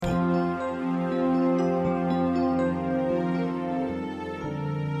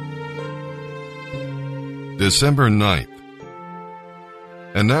December 9th.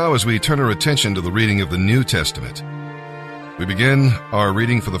 And now as we turn our attention to the reading of the New Testament, we begin our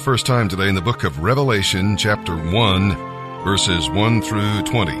reading for the first time today in the book of Revelation, chapter 1, verses 1 through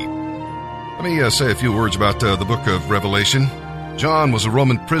 20. Let me say a few words about the book of Revelation. John was a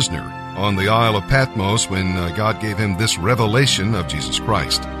Roman prisoner on the Isle of Patmos when God gave him this revelation of Jesus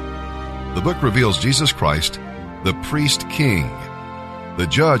Christ. The book reveals Jesus Christ, the priest king, the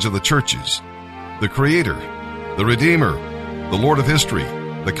judge of the churches, the creator, the redeemer, the Lord of history,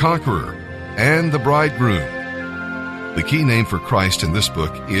 the conqueror, and the bridegroom. The key name for Christ in this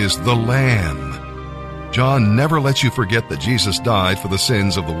book is the Lamb. John never lets you forget that Jesus died for the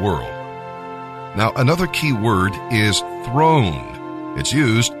sins of the world. Now, another key word is throne. It's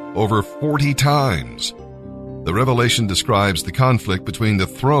used over 40 times. The Revelation describes the conflict between the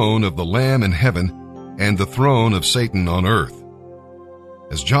throne of the Lamb in heaven and the throne of Satan on earth.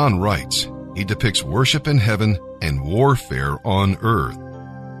 As John writes, he depicts worship in heaven and warfare on earth.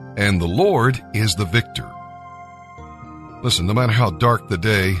 And the Lord is the victor. Listen, no matter how dark the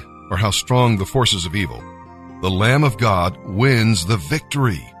day or how strong the forces of evil, the Lamb of God wins the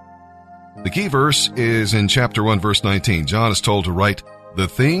victory. The key verse is in chapter 1, verse 19. John is told to write, "The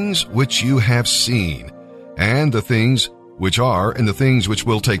things which you have seen, and the things which are, and the things which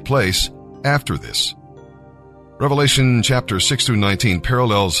will take place after this." Revelation chapter 6 through 19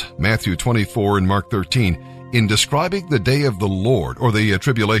 parallels Matthew 24 and Mark 13 in describing the day of the Lord, or the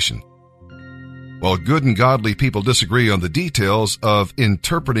tribulation. While good and godly people disagree on the details of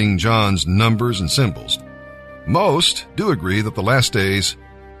interpreting John's numbers and symbols, most do agree that the last days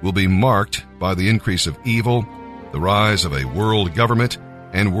will be marked by the increase of evil, the rise of a world government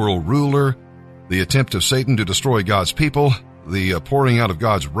and world ruler, the attempt of Satan to destroy God's people, the pouring out of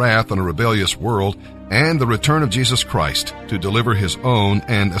God's wrath on a rebellious world, and the return of Jesus Christ to deliver his own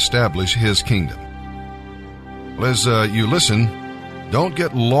and establish his kingdom. Well, as you listen, don't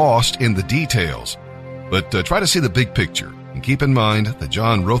get lost in the details, but try to see the big picture, and keep in mind that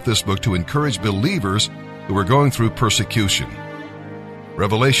John wrote this book to encourage believers who are going through persecution.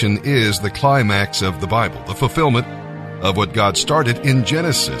 Revelation is the climax of the Bible, the fulfillment of what God started in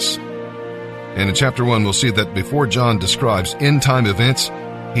Genesis. And in chapter 1, we'll see that before John describes end-time events,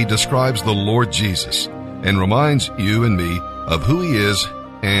 he describes the Lord Jesus and reminds you and me of who he is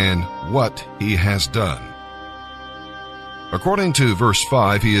and what he has done. According to verse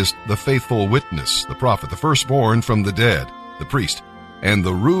 5, he is the faithful witness, the prophet, the firstborn from the dead, the priest, and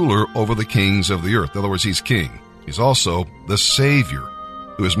the ruler over the kings of the earth. In other words, he's king. He's also the Savior,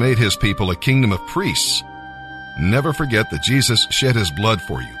 who has made his people a kingdom of priests. Never forget that Jesus shed his blood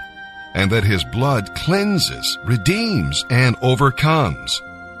for you, and that his blood cleanses, redeems, and overcomes.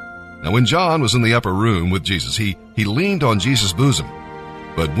 Now, when John was in the upper room with Jesus, he leaned on Jesus' bosom.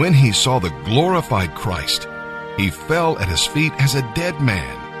 But when he saw the glorified Christ, he fell at his feet as a dead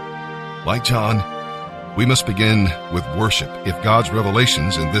man. Like John, we must begin with worship if God's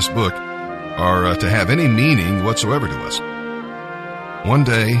revelations in this book are to have any meaning whatsoever to us. One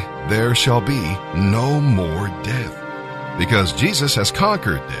day there shall be no more death, because Jesus has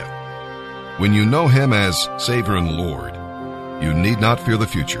conquered death. When you know him as Savior and Lord, you need not fear the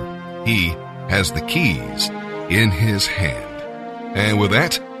future. He has the keys in his hand. And with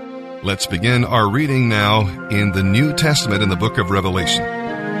that, let's begin our reading now in the New Testament in the book of Revelation.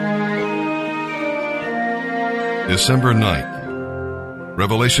 December 9th,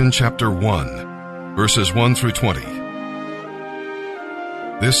 Revelation chapter 1, verses 1 through 20.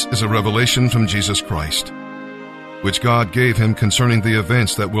 This is a revelation from Jesus Christ, which God gave him concerning the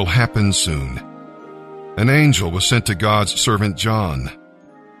events that will happen soon. An angel was sent to God's servant John,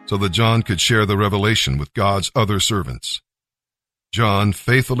 so that John could share the revelation with God's other servants. John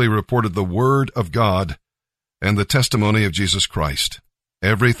faithfully reported the word of God and the testimony of Jesus Christ,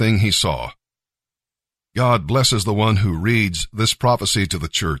 everything he saw. God blesses the one who reads this prophecy to the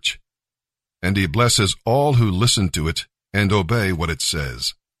church, and he blesses all who listen to it and obey what it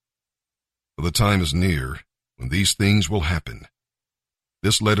says. For the time is near when these things will happen.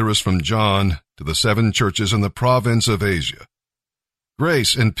 This letter is from John to the 7 churches in the province of Asia.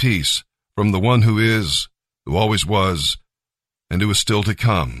 Grace and peace from the one who is, who always was, and who is still to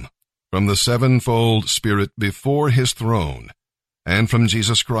come, from the sevenfold Spirit before his throne, and from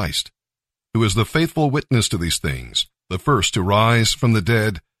Jesus Christ, who is the faithful witness to these things, the first to rise from the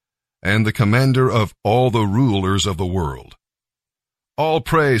dead, and the commander of all the rulers of the world. All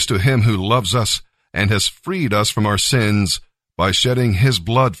praise to him who loves us and has freed us from our sins by shedding his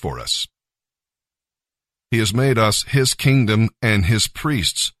blood for us. He has made us his kingdom and his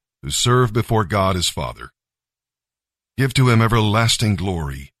priests who serve before God his Father. Give to him everlasting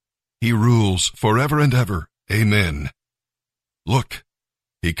glory. He rules forever and ever. Amen. Look,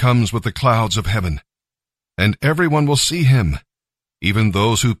 he comes with the clouds of heaven, and everyone will see him, even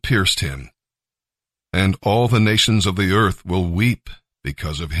those who pierced him. And all the nations of the earth will weep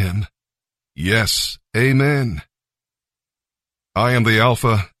because of him. Yes, amen. I am the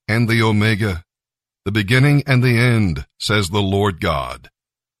Alpha and the Omega, the beginning and the end, says the Lord God.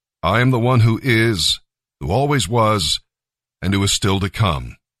 I am the one who is, who always was, and who is still to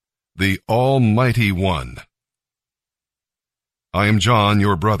come, the Almighty One. I am John,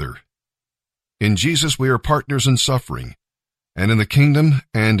 your brother. In Jesus we are partners in suffering, and in the kingdom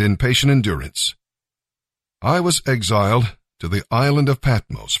and in patient endurance. I was exiled to the island of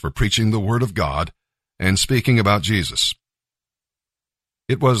Patmos for preaching the word of God and speaking about Jesus.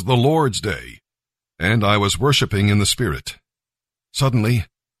 It was the Lord's day, and I was worshiping in the Spirit. Suddenly,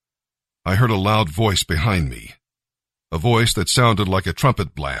 I heard a loud voice behind me, a voice that sounded like a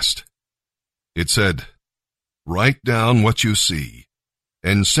trumpet blast. It said, "Write down what you see,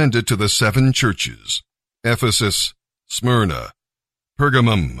 and send it to the 7 churches, Ephesus, Smyrna,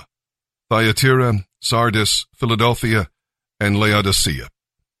 Pergamum, Thyatira, Sardis, Philadelphia, and Laodicea."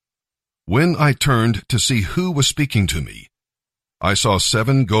 When I turned to see who was speaking to me, I saw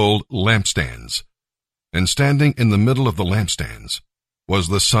 7 gold lampstands, and standing in the middle of the lampstands was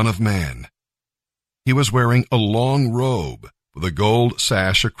the Son of Man. He was wearing a long robe with a gold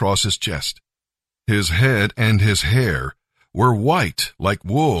sash across his chest. His head and his hair were white like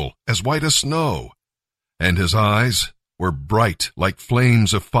wool, as white as snow, and his eyes were bright like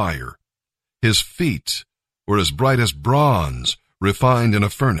flames of fire. His feet were as bright as bronze refined in a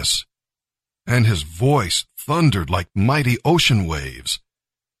furnace, and his voice thundered like mighty ocean waves.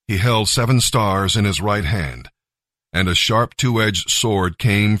 He held 7 stars in his right hand, and a sharp 2-edged sword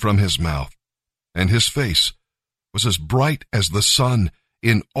came from his mouth, and his face was as bright as the sun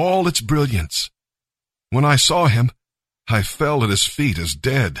in all its brilliance. When I saw him, I fell at his feet as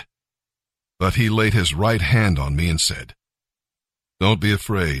dead. But he laid his right hand on me and said, "Don't be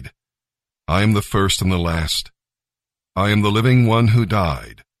afraid. I am the first and the last. I am the living one who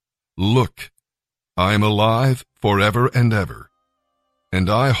died. Look, I am alive forever and ever, and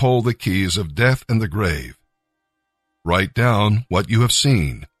I hold the keys of death and the grave. Write down what you have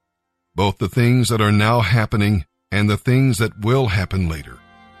seen, both the things that are now happening and the things that will happen later.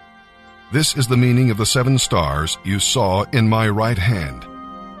 This is the meaning of the 7 stars you saw in my right hand,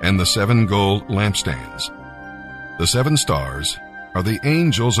 and the 7 gold lampstands. The 7 stars are the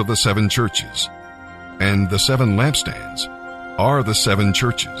angels of the 7 churches, and the 7 lampstands are the 7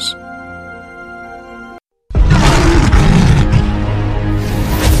 churches."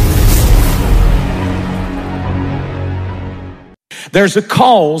 There's a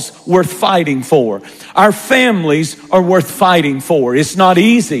cause worth fighting for. Our families are worth fighting for. It's not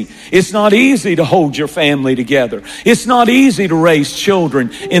easy. It's not easy to hold your family together. It's not easy to raise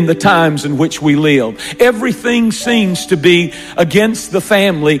children in the times in which we live. Everything seems to be against the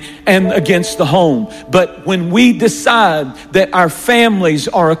family and against the home. But when we decide that our families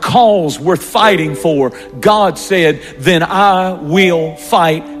are a cause worth fighting for, God said, "Then I will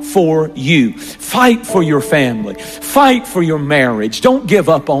fight for you." Fight for your family. Fight for your marriage. Don't give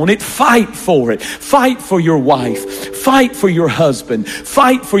up on it. Fight for it. Fight for your wife. Fight for your husband.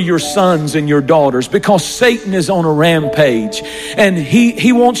 Fight for your sons and your daughters, because Satan is on a rampage and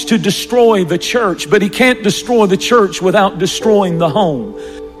he wants to destroy the church, but he can't destroy the church without destroying the home.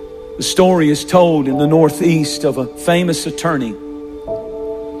 The story is told in the Northeast of a famous attorney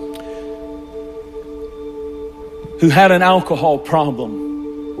who had an alcohol problem.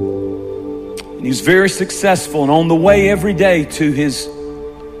 And he was very successful, and on the way every day to his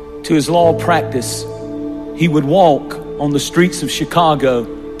law practice, he would walk on the streets of Chicago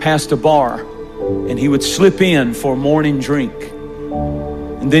past a bar, and he would slip in for a morning drink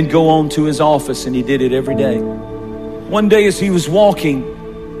and then go on to his office, and he did it every day. One day as he was walking,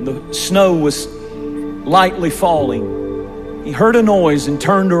 the snow was lightly falling. He heard a noise and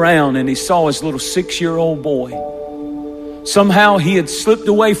turned around, and he saw his little 6-year-old boy. Somehow he had slipped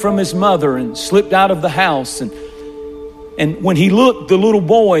away from his mother and slipped out of the house. And when he looked, the little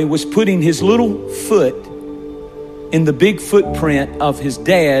boy was putting his little foot in the big footprint of his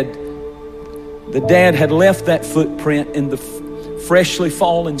dad. The dad had left that footprint in the freshly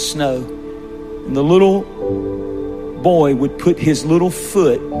fallen snow. And the little boy would put his little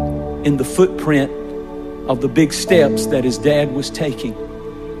foot in the footprint of the big steps that his dad was taking.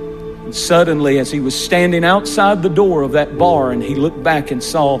 And suddenly, as he was standing outside the door of that bar, and he looked back and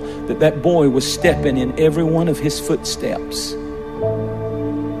saw that that boy was stepping in every one of his footsteps.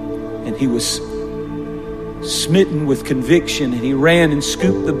 And he was smitten with conviction, and he ran and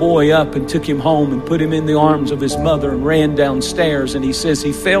scooped the boy up and took him home and put him in the arms of his mother and ran downstairs. And he says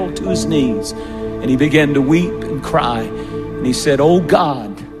he fell to his knees and he began to weep and cry. And he said, "Oh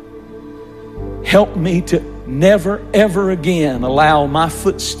God, help me to never, ever again allow my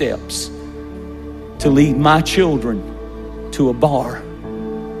footsteps to lead my children to a bar,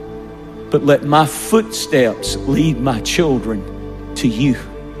 but let my footsteps lead my children to you."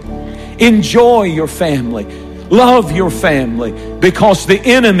 Enjoy your family. Love your family, because the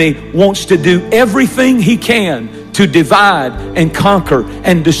enemy wants to do everything he can to divide and conquer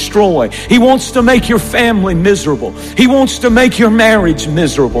and destroy. He wants to make your family miserable. He wants to make your marriage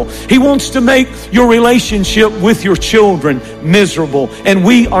miserable. He wants to make your relationship with your children miserable. And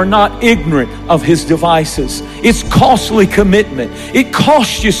we are not ignorant of his devices. It's costly commitment. It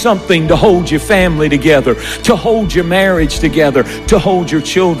costs you something to hold your family together, to hold your marriage together, to hold your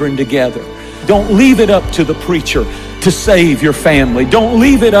children together. Don't leave it up to the preacher to save your family. Don't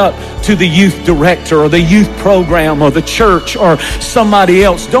leave it up to the youth director or the youth program or the church or somebody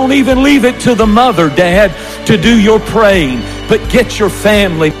else. Don't even leave it to the mother, dad, to do your praying. But get your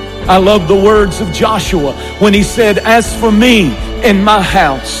family. I love the words of Joshua when he said, "As for me and my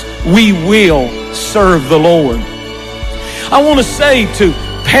house, we will serve the Lord." I want to say to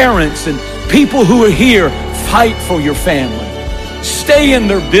parents and people who are here, fight for your family. Stay in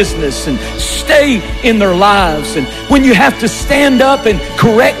their business and stay in their lives. And when you have to stand up and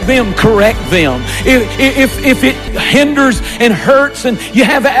correct them, correct them. If it hinders and hurts and you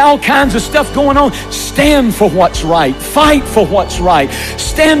have all kinds of stuff going on, stand for what's right. Fight for what's right.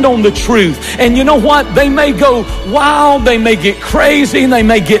 Stand on the truth. And you know what? They may go wild, they may get crazy, they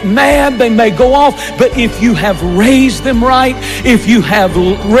may get mad, they may go off. But if you have raised them right, if you have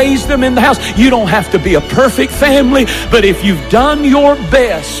raised them in the house, you don't have to be a perfect family. But if you've done your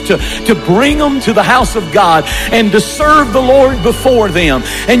best to bring them to the house of God and to serve the Lord before them,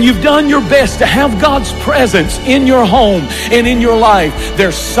 and you've done your best to have God's presence in your home and in your life,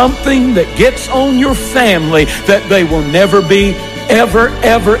 there's something that gets on your family that they will never be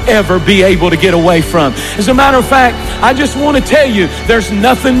ever be able to get away from. As a matter of fact, I just want to tell you, there's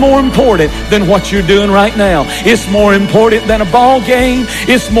nothing more important than what you're doing right now. It's more important than a ball game.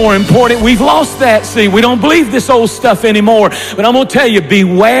 It's more important. We've lost that. See, we don't believe this old stuff anymore. But I'm going to tell you,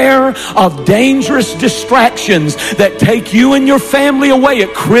 beware of dangerous distractions that take you and your family away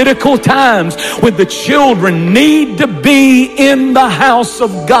at critical times when the children need to be in the house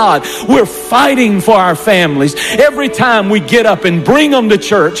of God. We're fighting for our families. Every time we get up and bring them to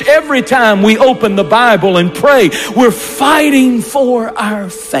church, every time we open the Bible and pray, we're fighting for our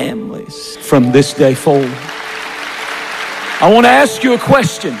families from this day forward. I want to ask you a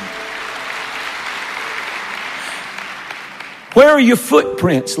question. Where are your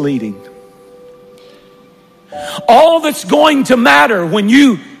footprints leading? All that's going to matter when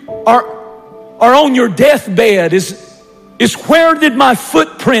you are on your deathbed is where did my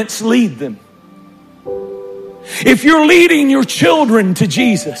footprints lead them? If you're leading your children to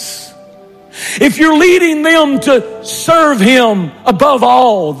Jesus, if you're leading them to serve Him above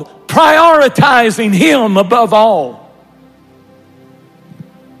all, prioritizing Him above all,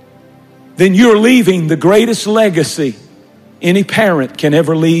 then you're leaving the greatest legacy any parent can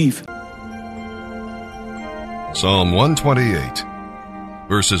ever leave. Psalm 128,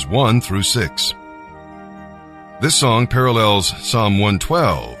 verses 1 through 6. This song parallels Psalm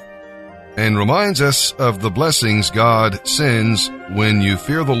 112 and reminds us of the blessings God sends when you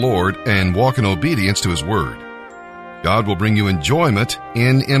fear the Lord and walk in obedience to His word. God will bring you enjoyment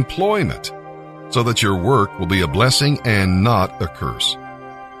in employment so that your work will be a blessing and not a curse.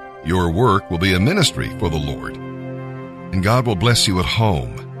 Your work will be a ministry for the Lord. And God will bless you at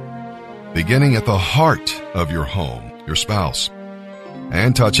home, beginning at the heart of your home, your spouse,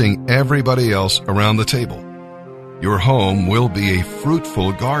 and touching everybody else around the table. Your home will be a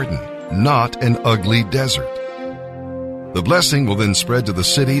fruitful garden, not an ugly desert. The blessing will then spread to the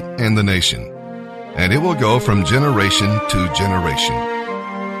city and the nation, and it will go from generation to generation.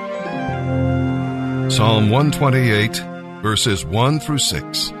 Psalm 128, verses 1 through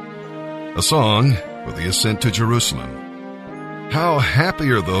 6. A song for the ascent to Jerusalem. How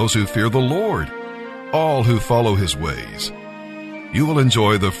happy are those who fear the Lord, all who follow His ways. You will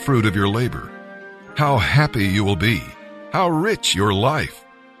enjoy the fruit of your labor. How happy you will be. How rich your life.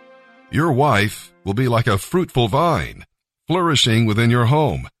 Your wife will be like a fruitful vine, flourishing within your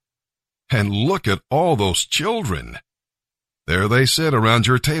home. And look at all those children. There they sit around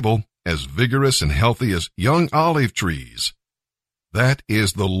your table, as vigorous and healthy as young olive trees. That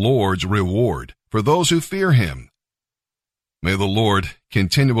is the Lord's reward for those who fear Him. May the Lord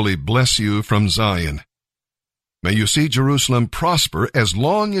continually bless you from Zion. May you see Jerusalem prosper as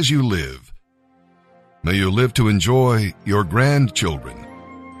long as you live. May you live to enjoy your grandchildren.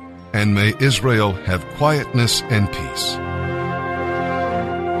 And may Israel have quietness and peace.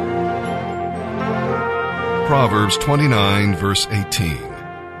 Proverbs 29, verse 18.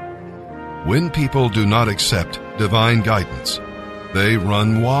 When people do not accept divine guidance, they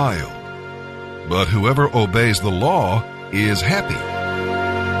run wild. But whoever obeys the law is happy.